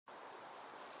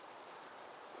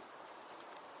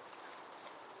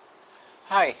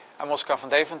Hi, I'm Oscar van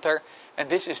Deventer and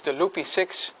this is the Loopy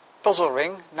Six puzzle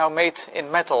ring, now made in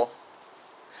metal.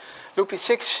 Loopy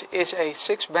Six is a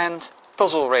 6-band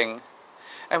puzzle ring,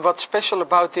 and what's special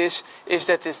about this is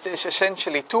that it is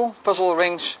essentially 2 puzzle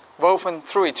rings woven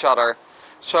through each other.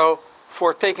 So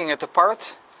for taking it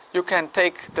apart, you can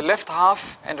take the left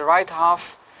half and the right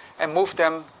half and move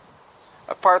them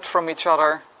apart from each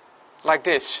other like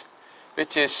this,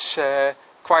 which is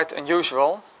quite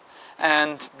unusual.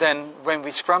 And then when we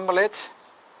scramble it,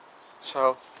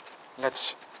 so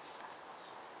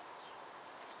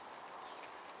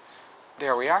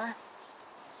there we are.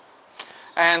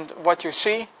 And what you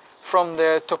see from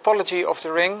the topology of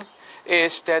the ring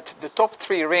is that the top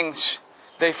 3 rings,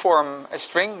 they form a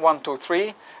string, 1, 2,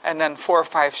 3, and then 4,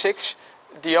 5, 6.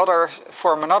 The others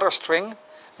form another string,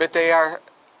 but they are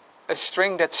a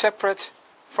string that's separate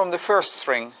from the first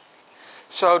string.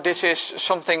 So this is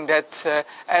something that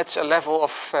adds a level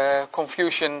of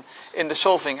confusion in the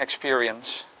solving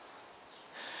experience.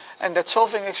 And that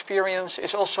solving experience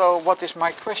is also what is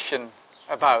my question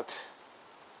about.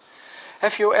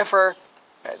 Have you ever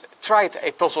tried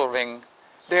a puzzle ring?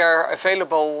 They are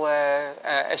available,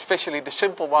 especially the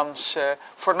simple ones,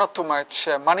 for not too much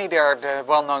money. They are the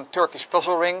well-known Turkish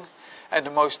puzzle ring, and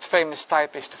the most famous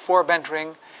type is the 4-band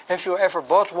ring. Have you ever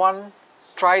bought one,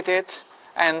 tried it,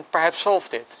 and perhaps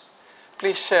solved it?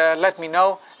 Please let me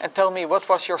know and tell me what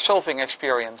was your solving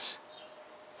experience.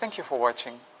 Thank you for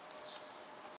watching.